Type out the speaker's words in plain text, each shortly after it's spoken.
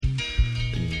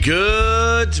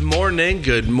Good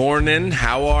morning.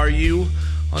 How are you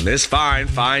on this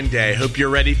fine day? Hope you're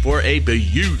ready for a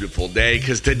beautiful day,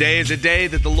 because today is a day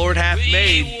that the Lord hath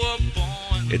made.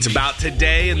 It's about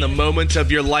today and the moments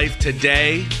of your life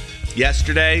today.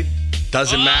 Yesterday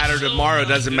doesn't matter. Tomorrow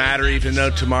doesn't matter, even though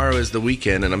tomorrow is the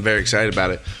weekend, and I'm very excited about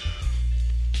it.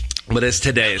 But it's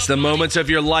today. It's the moments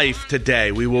of your life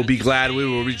today. We will be glad. We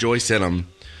will rejoice in them.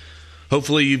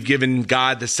 Hopefully you've given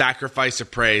God the sacrifice of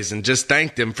praise and just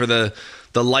thanked Him for the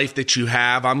life that you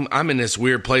have. I'm in this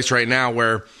weird place right now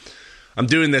where I'm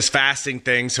doing this fasting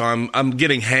thing, so I'm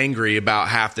getting hangry about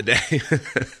half the day.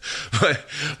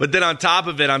 but then on top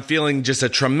of it, I'm feeling just a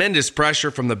tremendous pressure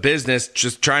from the business,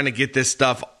 just trying to get this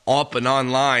stuff up and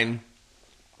online.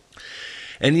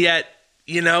 And yet,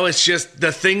 it's just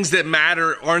the things that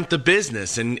matter aren't the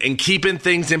business, and keeping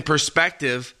things in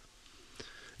perspective,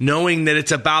 knowing that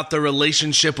it's about the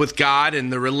relationship with God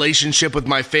and the relationship with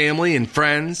my family and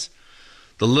friends,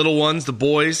 the little ones, the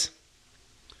boys.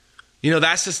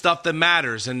 That's the stuff that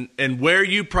matters. And where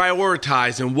you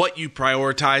prioritize and what you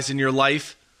prioritize in your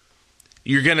life,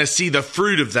 you're going to see the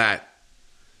fruit of that.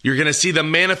 You're going to see the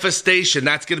manifestation.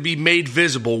 That's going to be made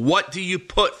visible. What do you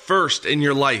put first in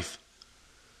your life?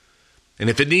 And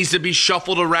if it needs to be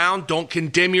shuffled around, don't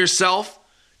condemn yourself.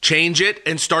 Change it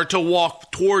and start to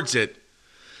walk towards it.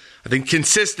 I think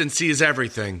consistency is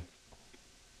everything.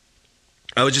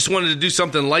 I just wanted to do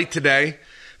something light today.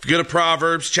 If you go to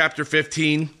Proverbs chapter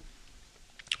 15,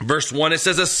 verse 1, it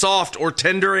says, "A soft or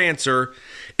tender answer,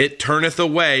 it turneth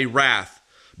away wrath.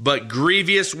 But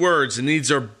grievous words, and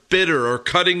these are bitter or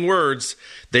cutting words,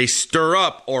 they stir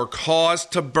up or cause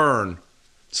to burn."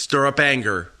 Stir up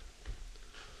anger.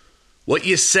 What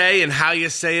you say and how you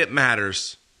say it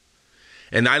matters.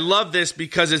 And I love this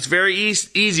because it's very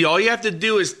easy. All you have to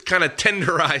do is kind of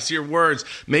tenderize your words.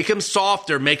 Make them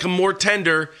softer, make them more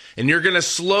tender, and you're going to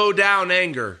slow down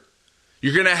anger.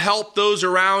 You're going to help those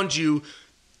around you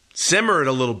simmer it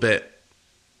a little bit.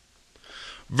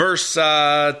 Verse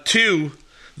 2,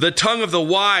 "The tongue of the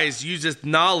wise useth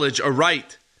knowledge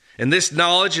aright, and this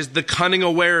knowledge is the cunning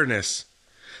awareness.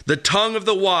 The tongue of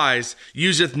the wise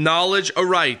useth knowledge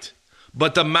aright,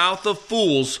 but the mouth of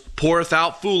fools poureth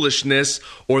out foolishness,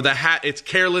 or its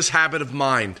careless habit of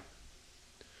mind."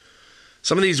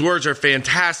 Some of these words are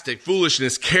fantastic.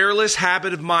 Foolishness, careless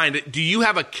habit of mind. Do you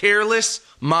have a careless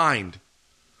mind?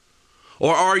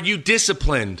 Or are you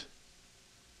disciplined?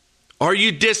 Are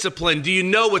you disciplined? Do you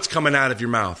know what's coming out of your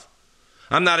mouth?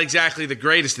 I'm not exactly the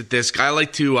greatest at this. I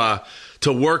like to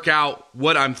work out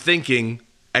what I'm thinking.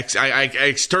 I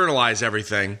externalize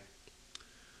everything.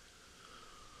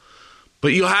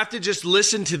 But you have to just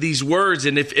listen to these words.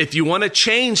 And if you want to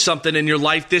change something in your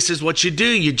life, this is what you do.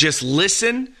 You just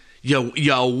listen,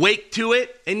 you awake to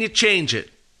it, and you change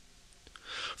it.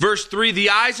 Verse 3,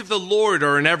 "The eyes of the Lord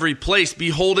are in every place,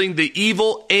 beholding the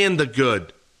evil and the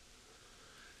good."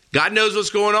 God knows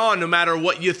what's going on, no matter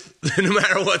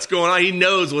what's going on. He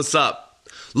knows what's up.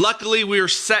 Luckily, we are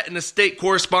set in a state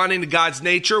corresponding to God's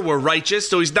nature. We're righteous,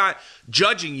 so He's not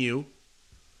judging you,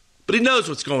 but He knows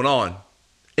what's going on.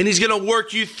 And He's going to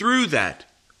work you through that.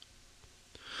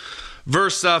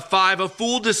 Verse 5, "A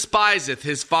fool despiseth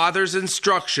his father's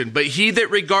instruction, but he that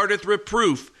regardeth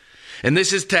reproof," and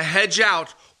this is to hedge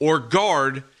out or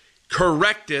guard,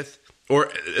 correcteth,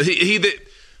 or he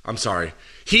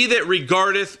that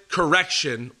regardeth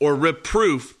correction or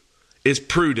reproof is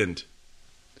prudent.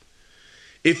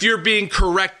 If you're being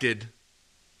corrected,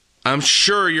 I'm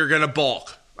sure you're going to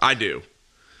balk. I do.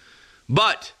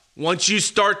 But once you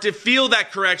start to feel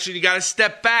that correction, you got to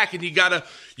step back and you got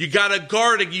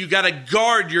to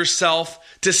guard yourself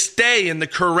to stay in the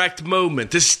correct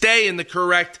moment, to stay in the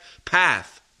correct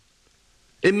path.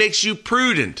 It makes you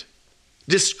prudent,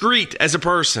 discreet as a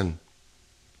person.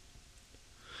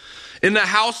 "In the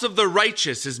house of the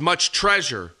righteous is much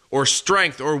treasure, or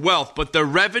strength, or wealth, but the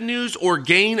revenues or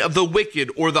gain of the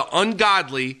wicked or the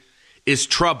ungodly is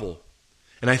trouble."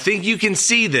 And I think you can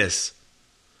see this.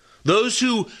 Those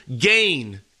who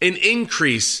gain an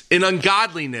increase in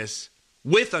ungodliness,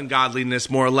 with ungodliness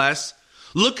more or less,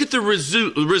 look at the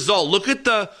result. Look at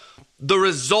the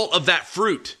result of that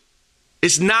fruit.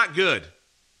 It's not good.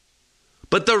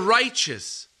 But the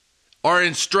righteous are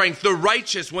in strength. The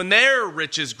righteous, when their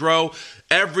riches grow,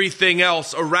 everything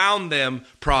else around them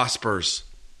prospers.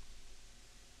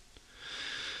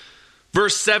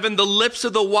 Verse 7, "The lips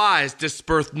of the wise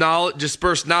disperse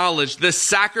knowledge. The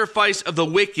sacrifice of the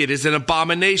wicked is an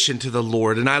abomination to the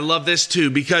Lord." And I love this too,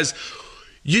 because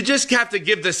you just have to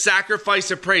give the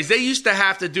sacrifice of praise. They used to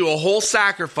have to do a whole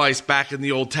sacrifice back in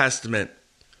the Old Testament.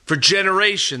 For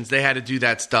generations, they had to do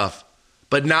that stuff.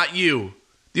 But not you.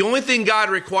 The only thing God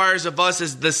requires of us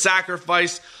is the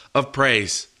sacrifice of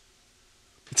praise.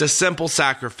 It's a simple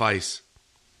sacrifice.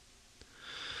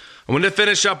 I want to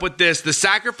finish up with this. The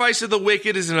sacrifice of the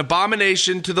wicked is an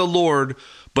abomination to the Lord,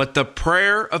 but the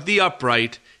prayer of the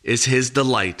upright is his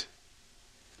delight.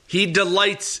 He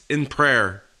delights in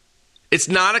prayer. It's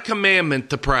not a commandment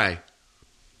to pray.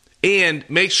 And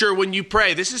make sure when you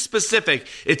pray, this is specific,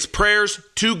 it's prayers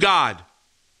to God.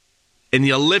 And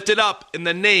you lift it up in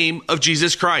the name of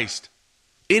Jesus Christ.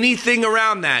 Anything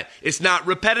around that, it's not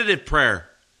repetitive prayer.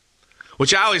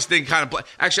 Which I always think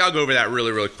actually, I'll go over that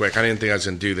really, really quick. I didn't think I was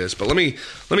going to do this, but let me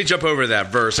jump over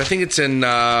that verse. I think it's in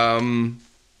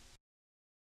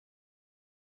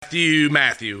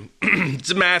Matthew.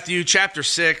 It's Matthew chapter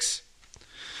 6,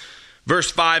 verse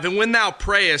 5. And when thou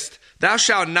prayest, thou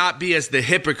shalt not be as the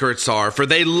hypocrites are, for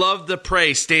they love to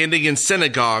pray standing in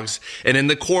synagogues and in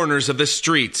the corners of the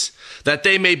streets, that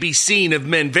they may be seen of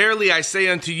men. Verily I say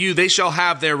unto you, they shall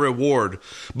have their reward.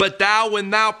 But thou, when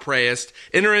thou prayest,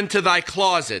 enter into thy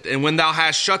closet, and when thou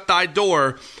hast shut thy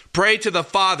door, pray to the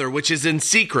Father which is in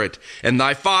secret, and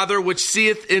thy Father which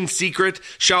seeth in secret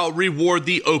shall reward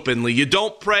thee openly. You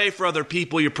don't pray for other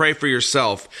people, you pray for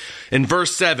yourself. In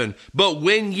verse 7, but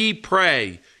when ye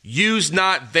pray, use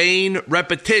not vain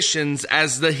repetitions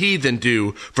as the heathen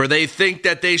do, for they think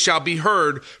that they shall be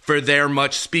heard for their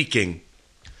much speaking.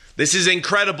 This is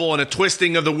incredible and a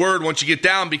twisting of the word once you get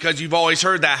down, because you've always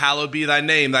heard that, hallowed be thy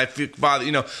name, thy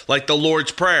Father, like the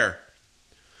Lord's Prayer.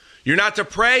 You're not to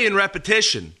pray in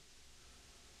repetition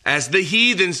as the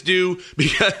heathens do,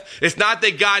 because it's not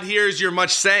that God hears your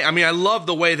much saying. I love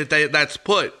the way that that's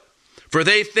put. For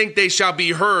they think they shall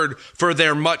be heard for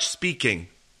their much speaking.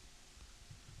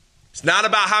 It's not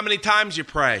about how many times you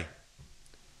pray.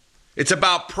 It's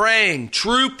about praying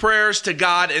true prayers to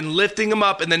God and lifting them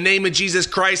up in the name of Jesus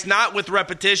Christ, not with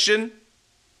repetition,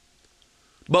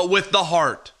 but with the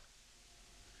heart.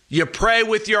 You pray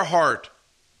with your heart.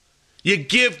 You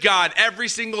give God every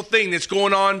single thing that's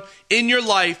going on in your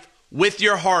life with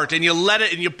your heart, and you let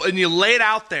it and you lay it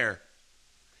out there.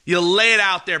 You lay it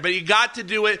out there, but you got to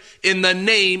do it in the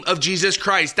name of Jesus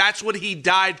Christ. That's what he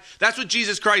died. That's what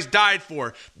Jesus Christ died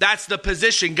for. That's the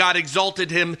position God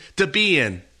exalted him to be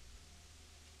in.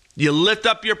 You lift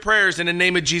up your prayers in the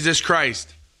name of Jesus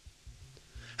Christ.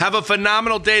 Have a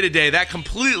phenomenal day today. That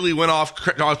completely went off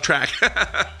track.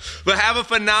 But have a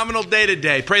phenomenal day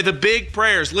today. Pray the big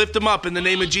prayers. Lift them up in the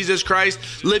name of Jesus Christ.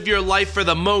 Live your life for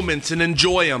the moments and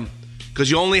enjoy them,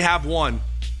 because you only have one.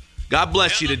 God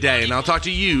bless you today, and I'll talk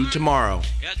to you tomorrow.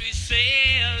 As we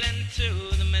sail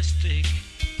into the mystic,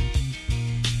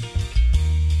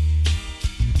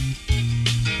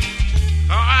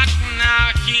 I can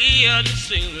now hear the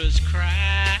sailors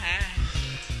cry.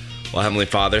 Well, Heavenly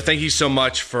Father, thank you so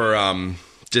much for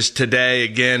just today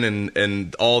again,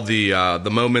 and all the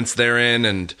moments therein,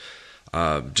 and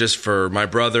just for my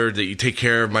brother, that you take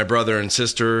care of my brother and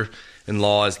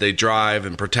sister-in-law as they drive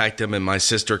and protect them, and my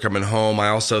sister coming home. I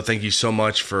also thank you so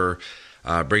much for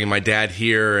bringing my dad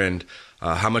here, and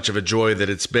how much of a joy that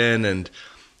it's been. And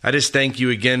I just thank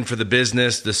you again for the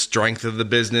business, the strength of the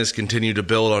business. Continue to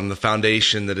build on the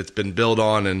foundation that it's been built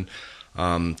on, and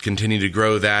continue to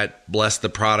grow that. Bless the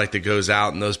product that goes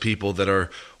out and those people that are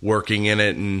working in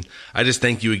it. And I just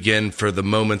thank you again for the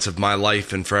moments of my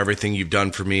life and for everything you've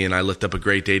done for me. And I lift up a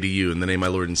great day to you in the name of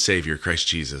my Lord and Savior, Christ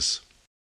Jesus.